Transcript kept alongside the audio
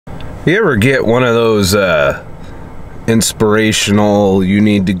You ever get one of those inspirational, you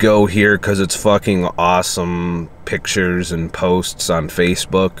need to go here because it's fucking awesome pictures and posts on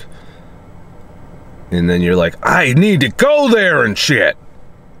Facebook? And then you're like, I need to go there and shit.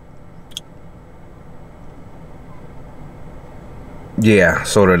 Yeah,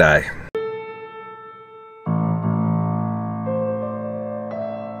 so did I.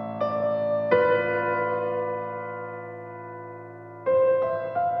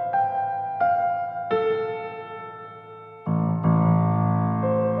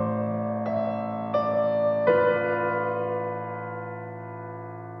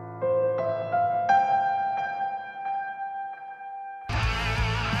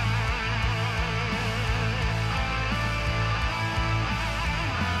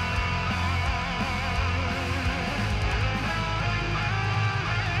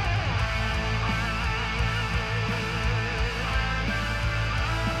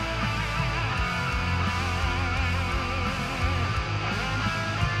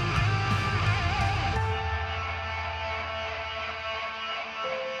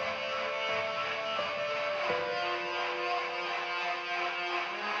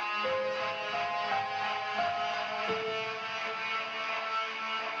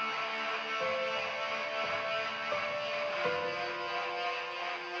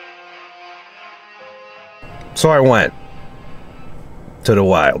 So I went to the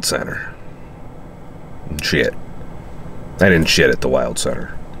Wild Center. Shit. I didn't shit at the Wild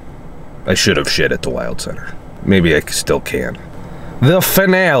Center. I should have shit at the Wild Center. Maybe I still can. The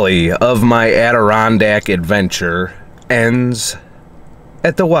finale of my Adirondack adventure ends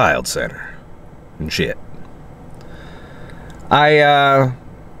at the Wild Center. And shit. I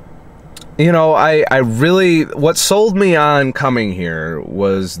really, what sold me on coming here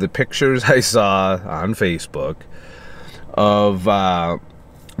was the pictures I saw on Facebook of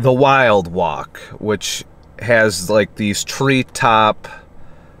the Wild Walk, which has like these treetop,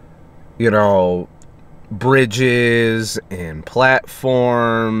 bridges and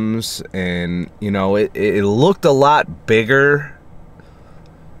platforms, and, it looked a lot bigger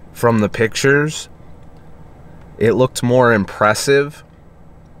from the pictures. It looked more impressive.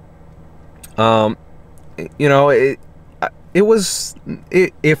 If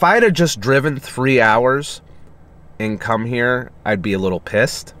I'd have just driven 3 hours and come here, I'd be a little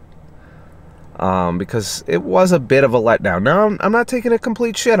pissed. Because it was a bit of a letdown. Now, I'm not taking a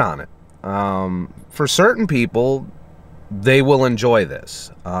complete shit on it. For certain people, they will enjoy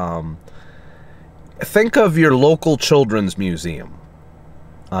this. Think of your local children's museum.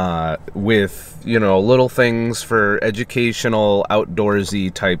 With, little things for educational,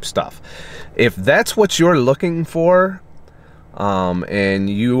 outdoorsy type stuff. If that's what you're looking for, and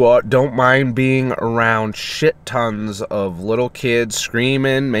you don't mind being around shit tons of little kids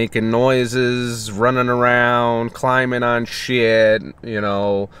screaming, making noises, running around, climbing on shit,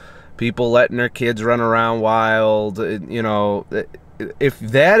 people letting their kids run around wild, if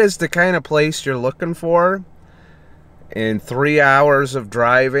that is the kind of place you're looking for, and 3 hours of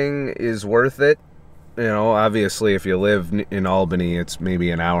driving is worth it. Obviously if you live in Albany, it's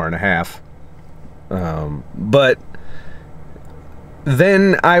maybe an hour and a half. But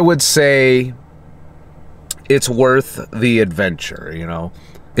then I would say it's worth the adventure,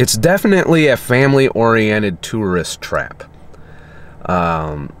 It's definitely a family-oriented tourist trap.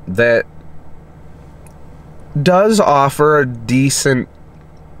 That does offer a decent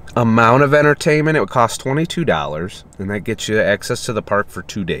amount of entertainment. It would cost $22, and that gets you access to the park for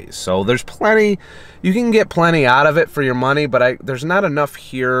 2 days. So there's plenty, you can get plenty out of it for your money, but there's not enough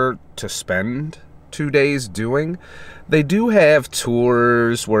here to spend 2 days doing. They do have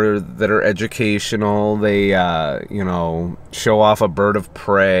tours that are educational. They show off a bird of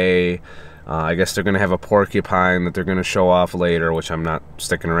prey. I guess they're going to have a porcupine that they're going to show off later, which I'm not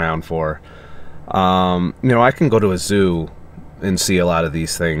sticking around for. I can go to a zoo and see a lot of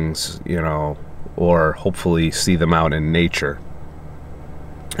these things, or hopefully see them out in nature.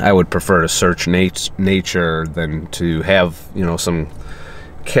 I would prefer to search nature than to have, some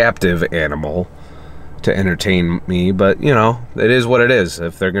captive animal to entertain me, but, it is what it is.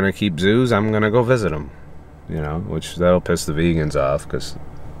 If they're going to keep zoos, I'm going to go visit them, which that'll piss the vegans off, because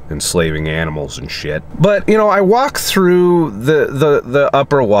enslaving animals and shit. But, I walked through the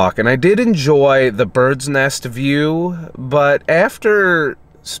upper walk, and I did enjoy the bird's nest view, but after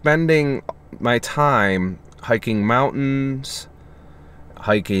spending my time hiking mountains,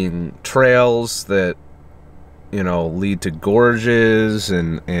 hiking trails that, lead to gorges,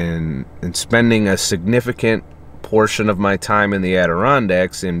 and spending a significant portion of my time in the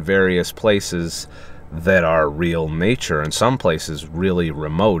Adirondacks in various places that are real nature, and some places really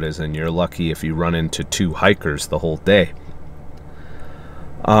remote, as in you're lucky if you run into 2 hikers the whole day.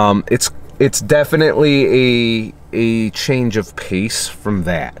 It's definitely a change of pace from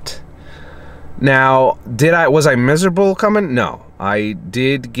that. Now, was I miserable coming? No, I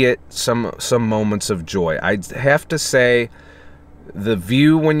did get some moments of joy. I'd have to say, the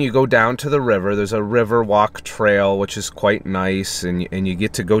view when you go down to the river, there's a river walk trail, which is quite nice, and you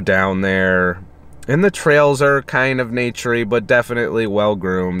get to go down there. And the trails are kind of naturey, but definitely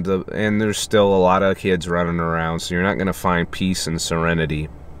well-groomed, and there's still a lot of kids running around, so you're not going to find peace and serenity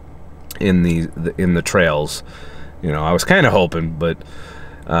in the trails. You know, I was kind of hoping, but,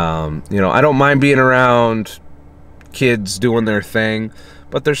 you know, I don't mind being around kids doing their thing,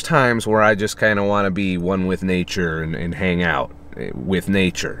 but there's times where I just kind of want to be one with nature and hang out with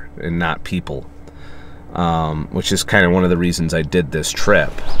nature and not people, which is kind of one of the reasons I did this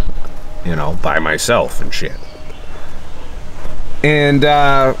trip. You know, by myself and shit. And,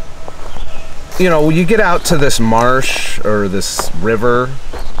 you know, you get out to this marsh, or this river,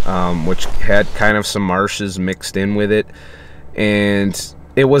 which had kind of some marshes mixed in with it, and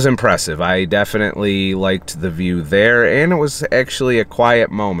it was impressive. I definitely liked the view there, and it was actually a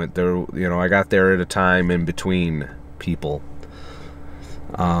quiet moment. There, you know, I got there at a time in between people.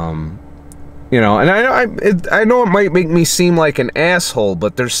 You know, and I know it might make me seem like an asshole,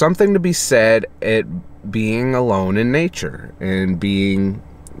 but there's something to be said at being alone in nature and being,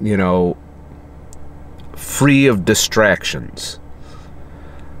 you know, free of distractions.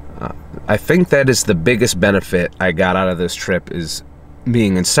 I think that is the biggest benefit I got out of this trip, is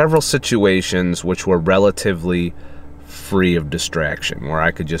being in several situations which were relatively free of distraction, where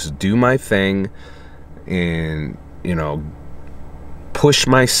I could just do my thing and, you know, push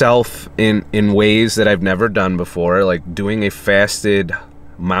myself in ways that I've never done before. Like doing a fasted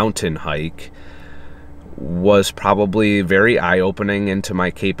mountain hike was probably very eye-opening into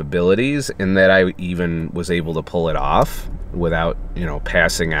my capabilities, in that I even was able to pull it off without, you know,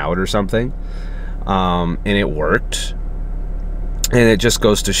 passing out or something. And it worked. And it just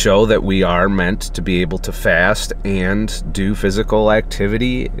goes to show that we are meant to be able to fast and do physical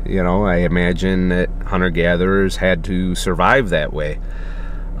activity. You know, I imagine that hunter-gatherers had to survive that way.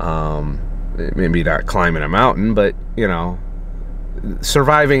 Maybe not climbing a mountain, but, you know,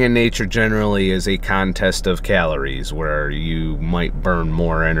 surviving in nature generally is a contest of calories, where you might burn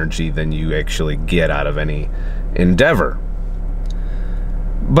more energy than you actually get out of any endeavor.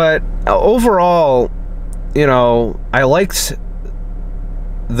 But overall, you know, I liked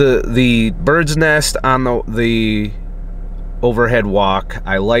the bird's nest on the overhead walk.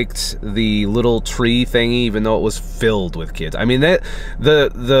 I liked the little tree thingy, even though it was filled with kids. I mean, that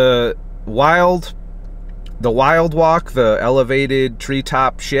the wild walk, the elevated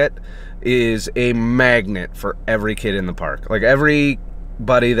treetop shit, is a magnet for every kid in the park. Like,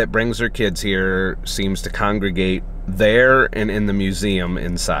 everybody that brings their kids here seems to congregate there and in the museum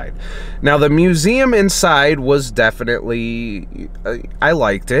inside. Now, the museum inside was definitely, I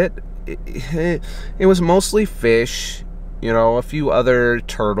liked it. It was mostly fish, you know, a few other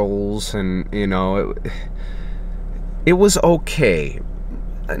turtles, and, you know, it was okay.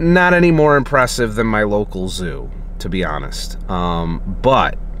 Not any more impressive than my local zoo, to be honest.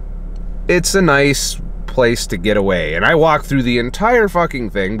 But it's a nice place to get away. And I walked through the entire fucking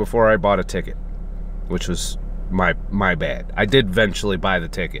thing before I bought a ticket, which was my bad. I did eventually buy the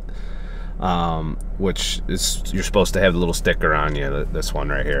ticket, which is, you're supposed to have the little sticker on you, this one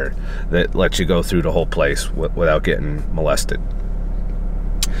right here, that lets you go through the whole place without getting molested.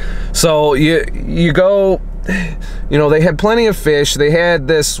 So you go, you know, they had plenty of fish. They had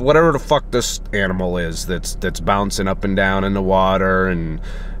this, whatever the fuck this animal is, that's bouncing up and down in the water and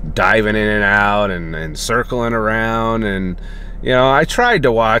diving in and out and circling around. And, you know, I tried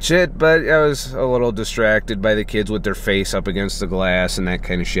to watch it, but I was a little distracted by the kids with their face up against the glass and that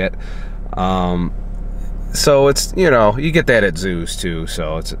kind of shit. So it's, you know, you get that at zoos too,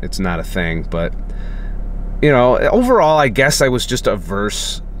 so it's not a thing. But, you know, overall, I guess I was just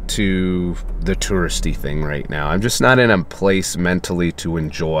averse to the touristy thing right now. I'm just not in a place mentally to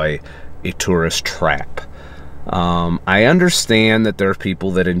enjoy a tourist trap. I understand that there are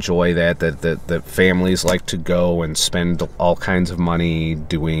people that enjoy that families like to go and spend all kinds of money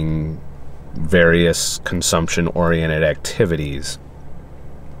doing various consumption-oriented activities.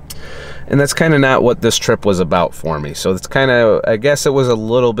 And that's kind of not what this trip was about for me. So it's kind of, I guess it was a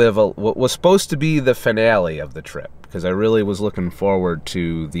little bit of what was supposed to be the finale of the trip, because I really was looking forward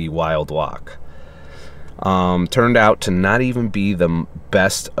to the wild walk. Turned out to not even be the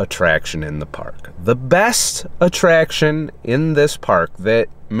best attraction in the park. The best attraction in this park that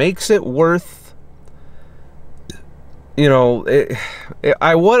makes it worth you know,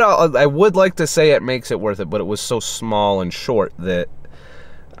 I would like to say it makes it worth it, but it was so small and short that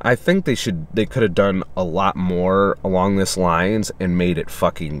I think they could have done a lot more along this lines and made it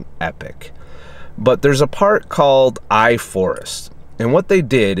fucking epic. But there's a part called I-Forest, and what they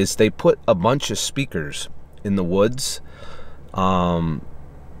did is they put a bunch of speakers in the woods,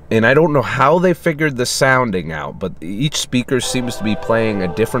 and I don't know how they figured the sounding out, but each speaker seems to be playing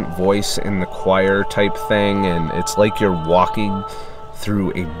a different voice in the choir type thing, and it's like you're walking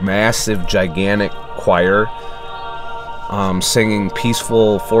through a massive, gigantic choir, singing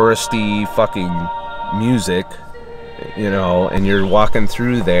peaceful, foresty fucking music, you know, and you're walking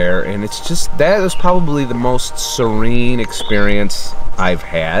through there, and it's just, that is probably the most serene experience I've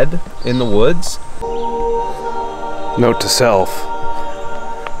had in the woods. Note to self: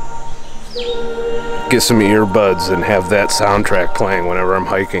 get some earbuds and have that soundtrack playing whenever I'm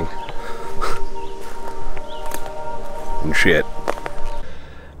hiking. And shit.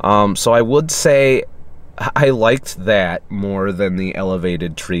 So I would say I liked that more than the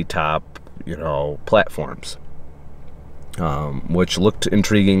elevated treetop, you know, platforms, which looked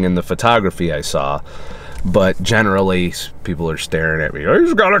intriguing in the photography I saw. But generally, people are staring at me.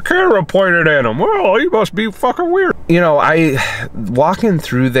 He's got a camera pointed at him. Well, he must be fucking weird. You know, walking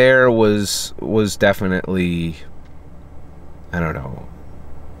through there was definitely, I don't know,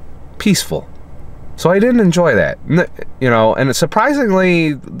 peaceful. So I didn't enjoy that. You know, and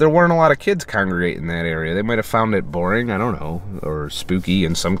surprisingly, there weren't a lot of kids congregating in that area. They might have found it boring, I don't know, or spooky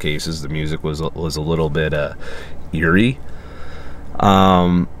in some cases. The music was a little bit eerie.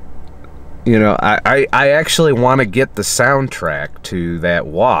 You know, I actually want to get the soundtrack to that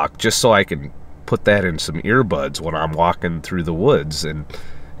walk just so I can put that in some earbuds when I'm walking through the woods and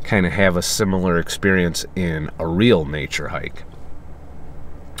kind of have a similar experience in a real nature hike.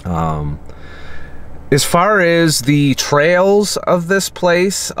 As far as the trails of this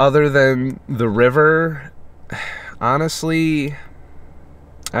place, other than the river, honestly,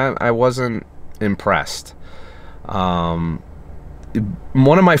 I wasn't impressed.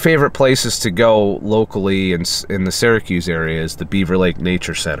 One of my favorite places to go locally in the Syracuse area is the Beaver Lake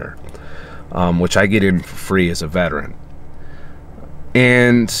Nature Center, which I get in for free as a veteran.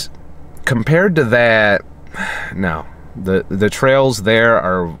 And compared to that, no, the trails there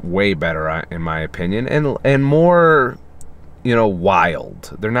are way better in my opinion, and more, you know,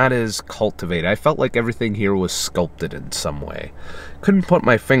 wild. They're not as cultivated. I felt like everything here was sculpted in some way. Couldn't put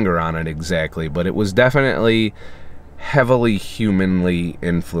my finger on it exactly, but it was definitely heavily humanly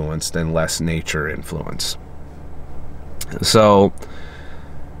influenced and less nature influence. So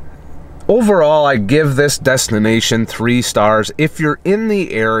overall, I give this destination 3 stars. If you're in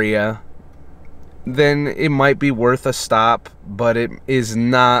the area, then it might be worth a stop, but it is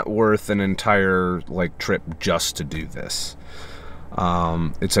not worth an entire like trip just to do this.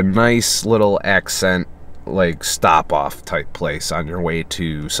 It's a nice little accent, like stop off type place on your way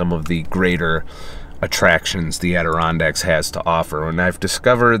to some of the greater attractions the Adirondacks has to offer. And I've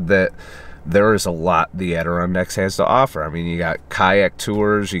discovered that there is a lot the Adirondacks has to offer. I mean, you got kayak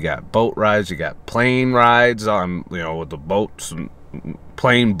tours, you got boat rides, you got plane rides on, you know, with the boats and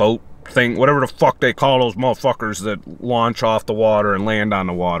plane boat thing, whatever the fuck they call those motherfuckers that launch off the water and land on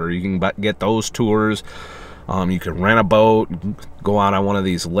the water. You can get those tours. You can rent a boat, go out on one of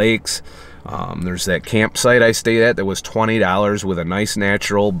these lakes. There's that campsite I stayed at that was $20 with a nice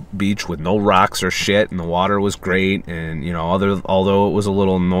natural beach with no rocks or shit, and the water was great. And you know, although it was a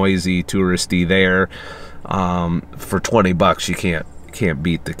little noisy, touristy there, for $20 you can't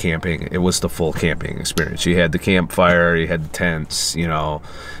beat the camping. It was the full camping experience. You had the campfire, you had the tents, you know,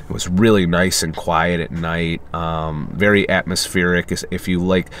 it was really nice and quiet at night, very atmospheric. If you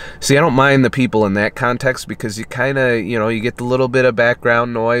like, see, I don't mind the people in that context, because you kind of, you know, you get the little bit of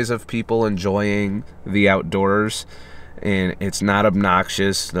background noise of people enjoying the outdoors, and it's not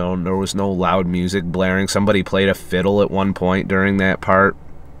obnoxious. No, there was no loud music blaring. Somebody played a fiddle at one point during that part.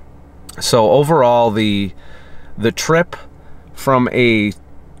 So overall, the trip, from a,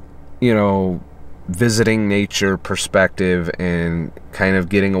 you know, visiting nature perspective and kind of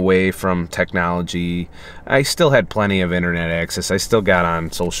getting away from technology, I still had plenty of internet access. I still got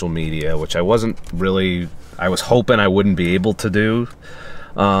on social media, which I wasn't really, I was hoping I wouldn't be able to do.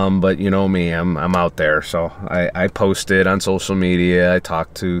 But you know me, I'm out there. So I posted on social media. I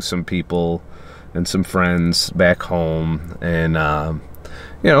talked to some people and some friends back home, and,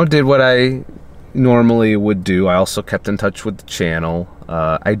 you know, did what I normally would do. I also kept in touch with the channel.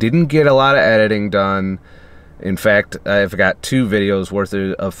 I didn't get a lot of editing done. In fact, I've got 2 videos worth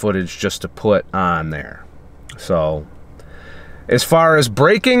of footage just to put on there. So As far as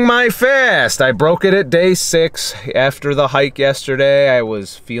breaking my fast, I broke it at day 6. After the hike yesterday, I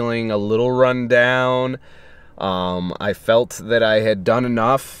was feeling a little run down. I felt that I had done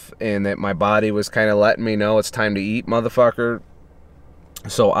enough and that my body was kind of letting me know it's time to eat, motherfucker.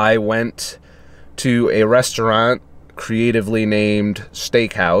 So I went to a restaurant creatively named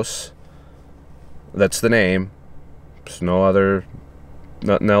Steakhouse. That's the name. There's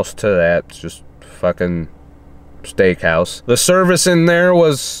nothing else to that. It's just fucking Steakhouse. The service in there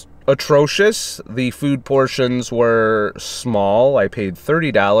was atrocious. The food portions were small. I paid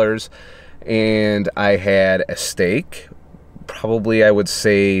 $30 and I had a steak, probably I would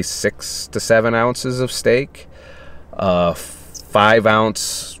say 6 to 7 ounces of steak,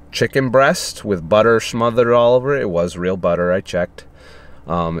 5-ounce chicken breast with butter smothered all over it. It was real butter, I checked.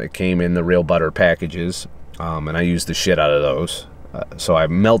 It came in the real butter packages, and I used the shit out of those. So I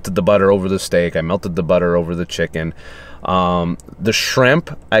melted the butter over the steak. I melted the butter over the chicken. The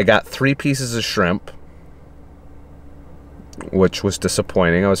shrimp, I got 3 pieces of shrimp, which was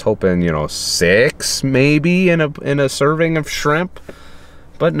disappointing. I was hoping, you know, 6 maybe in a serving of shrimp.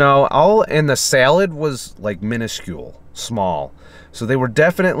 But no, and the salad was like minuscule, small. So they were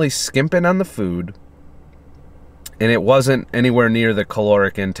definitely skimping on the food. And it wasn't anywhere near the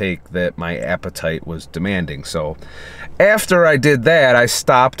caloric intake that my appetite was demanding. So after I did that, I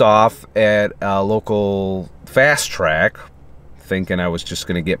stopped off at a local fast track, thinking I was just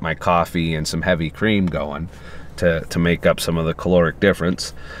going to get my coffee and some heavy cream going to make up some of the caloric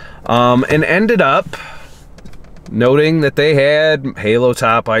difference. And ended up noting that they had Halo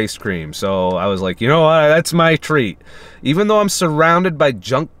Top ice cream. So I was like, you know what, that's my treat. Even though I'm surrounded by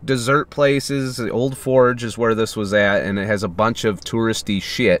junk dessert places, Old Forge is where this was at, and it has a bunch of touristy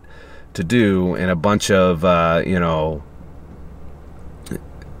shit to do, and a bunch of, you know,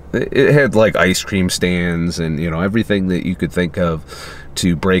 it had like ice cream stands and, you know, everything that you could think of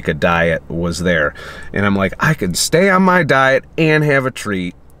to break a diet was there. And I'm like, I can stay on my diet and have a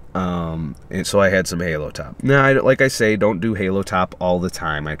treat. And so I had some Halo Top. Now, like I say, don't do Halo Top all the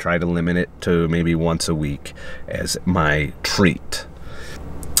time. I try to limit it to maybe once a week as my treat.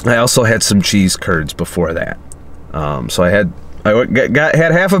 I also had some cheese curds before that. So I had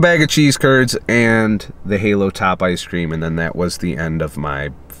half a bag of cheese curds and the Halo Top ice cream, and then that was the end of my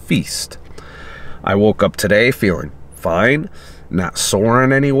feast. I woke up today feeling fine, not sore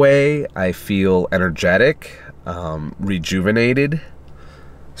in any way. I feel energetic, rejuvenated.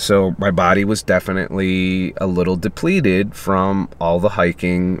 So my body was definitely a little depleted from all the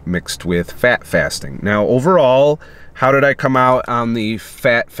hiking mixed with fat fasting. Now, overall, how did I come out on the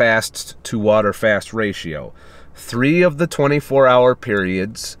fat fast to water fast ratio? 3 of the 24-hour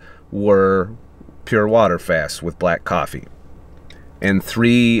periods were pure water fast with black coffee. And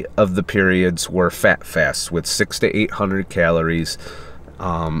 3 of the periods were fat fasts with 600 to 800 calories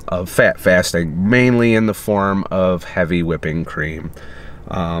of fat fasting, mainly in the form of heavy whipping cream.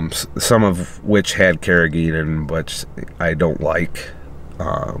 Some of which had carrageenan, which I don't like.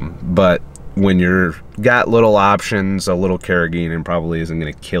 But when you're got little options, a little carrageenan probably isn't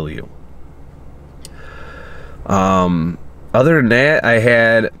going to kill you. Other than that, I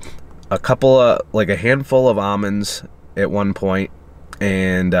had a couple of, like a handful of almonds at one point,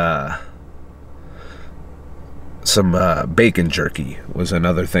 and some bacon jerky was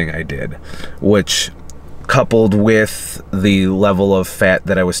another thing I did, which, coupled with the level of fat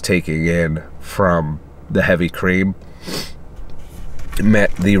that I was taking in from the heavy cream,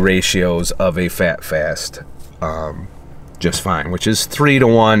 met the ratios of a fat fast just fine, which is 3 to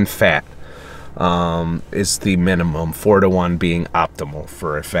 1 fat is the minimum, 4 to 1 being optimal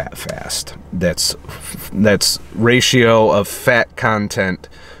for a fat fast. That's ratio of fat content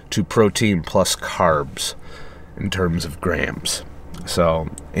to protein plus carbs in terms of grams. So,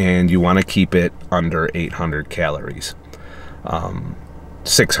 and you want to keep it under 800 calories.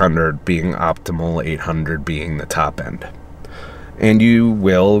 600 being optimal, 800 being the top end. And you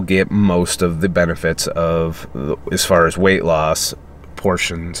will get most of the benefits of, as far as weight loss,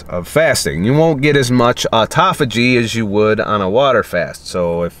 portions of fasting. You won't get as much autophagy as you would on a water fast.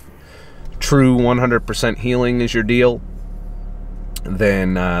 So if true 100% healing is your deal,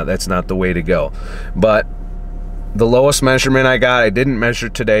 then that's not the way to go. But the lowest measurement I got, I didn't measure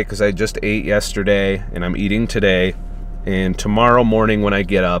today because I just ate yesterday and I'm eating today. And tomorrow morning when I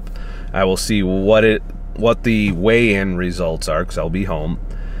get up, I will see what the weigh-in results are, because I'll be home,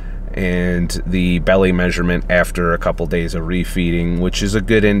 and the belly measurement after a couple days of refeeding, which is a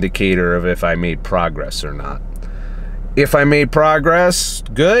good indicator of if I made progress or not. If I made progress,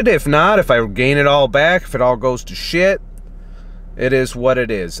 good. If not, if I gain it all back, if it all goes to shit, it is what it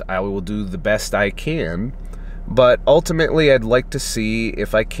is. I will do the best I can. But ultimately, I'd like to see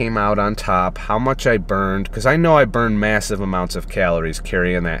if I came out on top, how much I burned, because I know I burned massive amounts of calories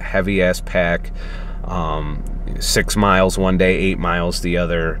carrying that heavy-ass pack. 6 miles one day, 8 miles the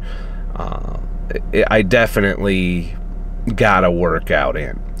other. I definitely got a workout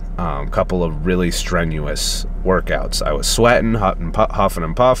in. A couple of really strenuous workouts. I was sweating, huffing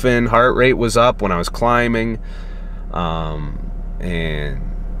and puffing. Heart rate was up when I was climbing. And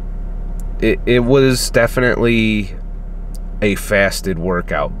it was definitely a fasted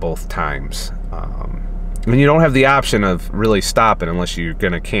workout both times. And you don't have the option of really stopping unless you're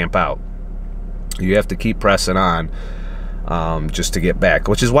going to camp out. You have to keep pressing on just to get back,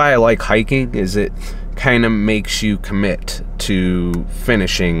 which is why I like hiking, is it kind of makes you commit to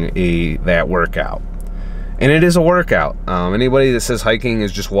finishing that workout. And it is a workout. Anybody that says hiking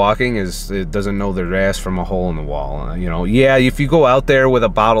is just walking it doesn't know their ass from a hole in the wall. You know, yeah, if you go out there with a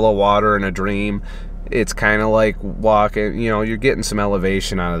bottle of water and a dream, it's kind of like walking. You know, you're getting some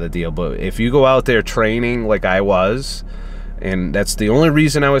elevation out of the deal. But if you go out there training like I was, and that's the only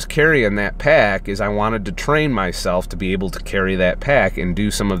reason I was carrying that pack, is I wanted to train myself to be able to carry that pack and do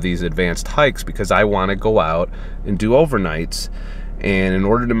some of these advanced hikes, because I want to go out and do overnights. And in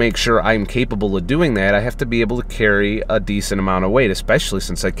order to make sure I'm capable of doing that, I have to be able to carry a decent amount of weight, especially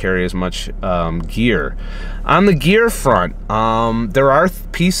since I carry as much gear. On the gear front, there are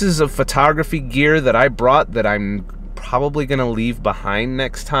pieces of photography gear that I brought that I'm probably going to leave behind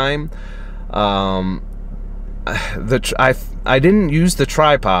next time. I didn't use the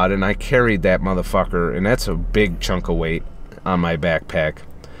tripod, and I carried that motherfucker, and that's a big chunk of weight on my backpack.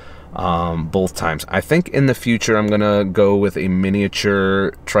 Both times. I think in the future I'm gonna go with a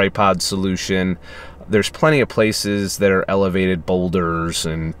miniature tripod solution. There's plenty of places that are elevated boulders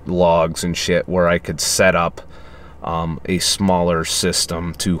and logs and shit where I could set up a smaller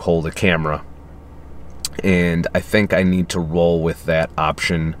system to hold a camera, and I think I need to roll with that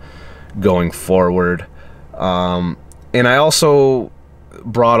option going forward. And I also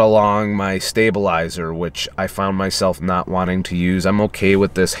brought along my stabilizer, which I found myself not wanting to use. I'm okay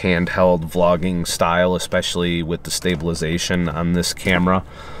with this handheld vlogging style, especially with the stabilization on this camera.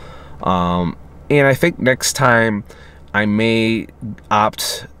 And I think next time I may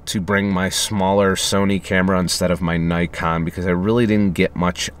opt to bring my smaller Sony camera instead of my Nikon, because I really didn't get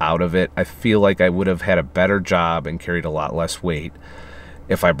much out of it. I feel like I would have had a better job and carried a lot less weight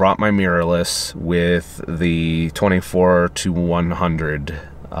if I brought my mirrorless with the 24-100,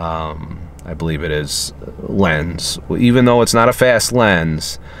 I believe it is, lens. Even though it's not a fast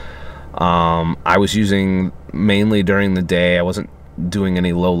lens, I was using mainly during the day. I wasn't doing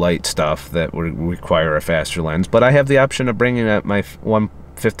any low light stuff that would require a faster lens, but I have the option of bringing up my 150mm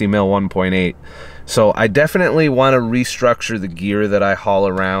 1.8. So I definitely want to restructure the gear that I haul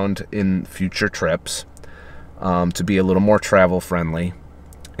around in future trips to be a little more travel friendly,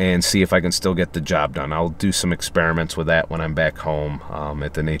 and see if I can still get the job done. I'll do some experiments with that when I'm back home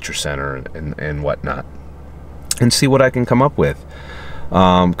at the nature center and whatnot, and see what I can come up with.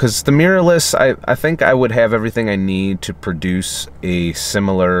 Because the mirrorless, I think I would have everything I need to produce a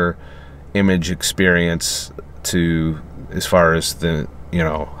similar image experience to, as far as the, you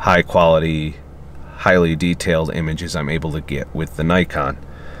know, high quality, highly detailed images I'm able to get with the Nikon.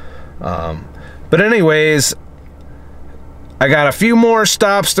 But anyways, I got a few more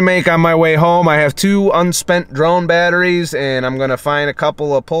stops to make on my way home. I have 2 unspent drone batteries, and I'm gonna find a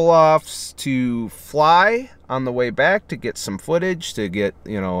couple of pull-offs to fly on the way back to get some footage, to get,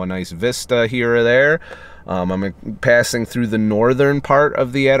 you know, a nice vista here or there. I'm passing through the northern part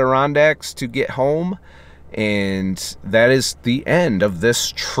of the Adirondacks to get home, and that is the end of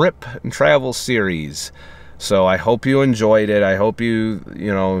this trip and travel series. So I hope you enjoyed it. I hope you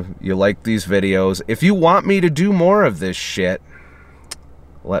like these videos. If you want me to do more of this shit,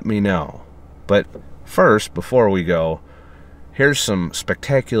 let me know. But first, before we go, here's some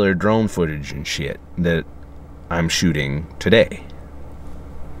spectacular drone footage and shit that I'm shooting today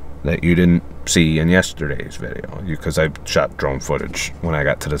that you didn't see in yesterday's video, because I shot drone footage when I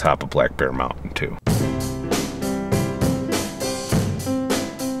got to the top of Black Bear Mountain too.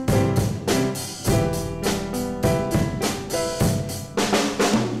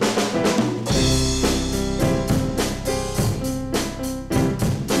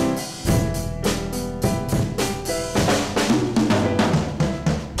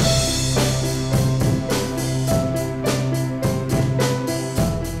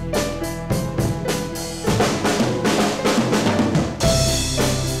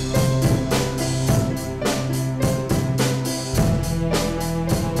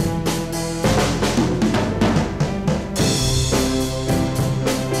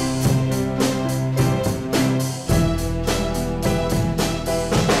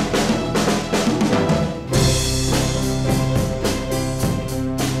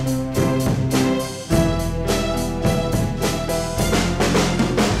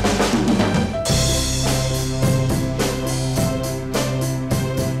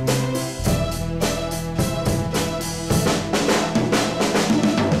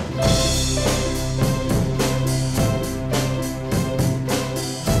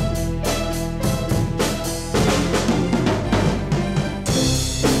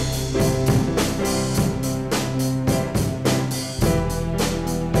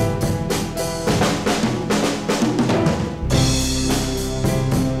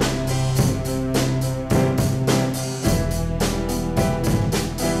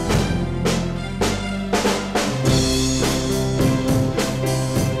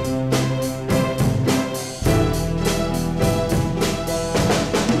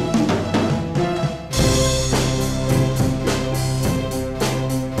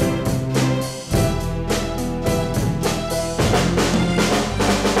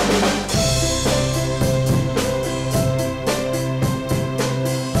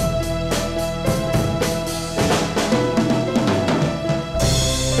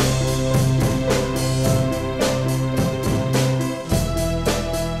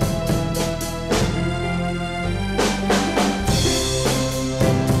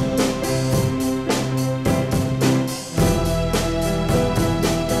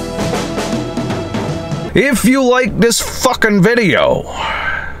 If you like this fucking video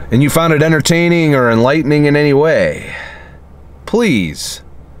and you found it entertaining or enlightening in any way, please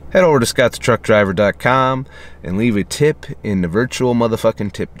head over to ScottTheTruckDriver.com and leave a tip in the virtual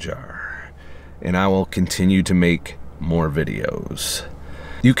motherfucking tip jar, and I will continue to make more videos.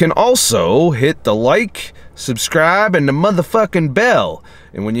 You can also hit the like, subscribe, and the motherfucking bell.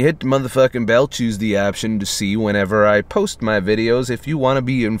 And when you hit the motherfucking bell, choose the option to see whenever I post my videos if you want to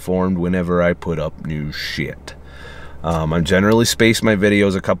be informed whenever I put up new shit. I generally space my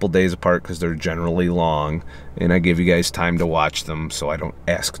videos a couple days apart because they're generally long, and I give you guys time to watch them so I don't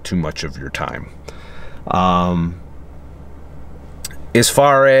ask too much of your time. As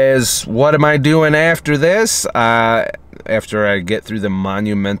far as what am I doing after this, after I get through the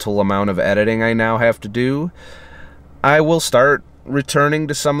monumental amount of editing I now have to do, I will start returning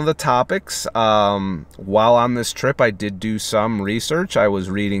to some of the topics. While on this trip, I did do some research. I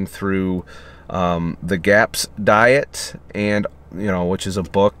was reading through the GAPS diet, and which is a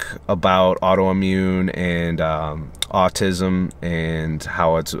book about autoimmune and autism and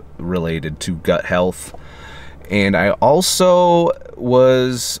how it's related to gut health. And I also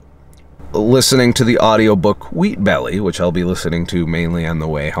was listening to the audiobook Wheat Belly, which I'll be listening to mainly on the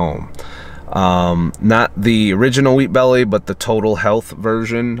way home. Not the original Wheat Belly, but the Total Health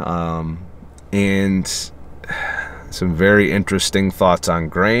version. And some very interesting thoughts on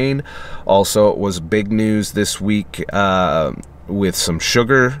grain. Also, it was big news this week with some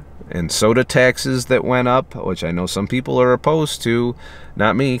sugar and soda taxes that went up, which I know some people are opposed to.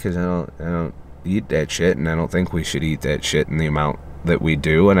 Not me, because I don't eat that shit, and I don't think we should eat that shit in the amount that we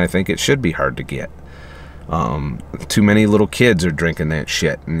do, and I think it should be hard to get. Too many little kids are drinking that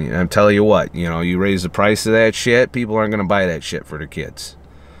shit, and I'm telling you what, you raise the price of that shit, people aren't going to buy that shit for their kids.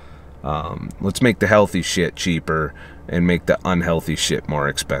 Let's make the healthy shit cheaper and make the unhealthy shit more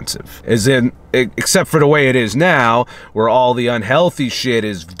expensive. Except for the way it is now, where all the unhealthy shit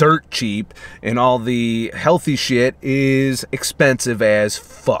is dirt cheap and all the healthy shit is expensive as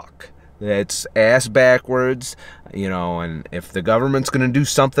fuck. That's ass backwards, and if the government's going to do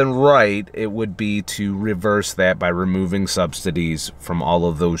something right, it would be to reverse that by removing subsidies from all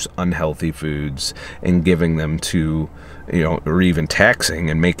of those unhealthy foods and giving them to, or even taxing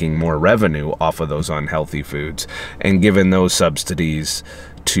and making more revenue off of those unhealthy foods and giving those subsidies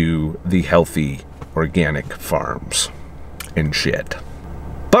to the healthy organic farms and shit.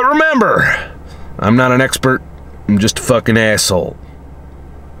 But remember, I'm not an expert, I'm just a fucking asshole.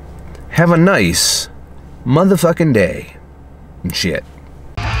 Have a nice motherfucking day and shit.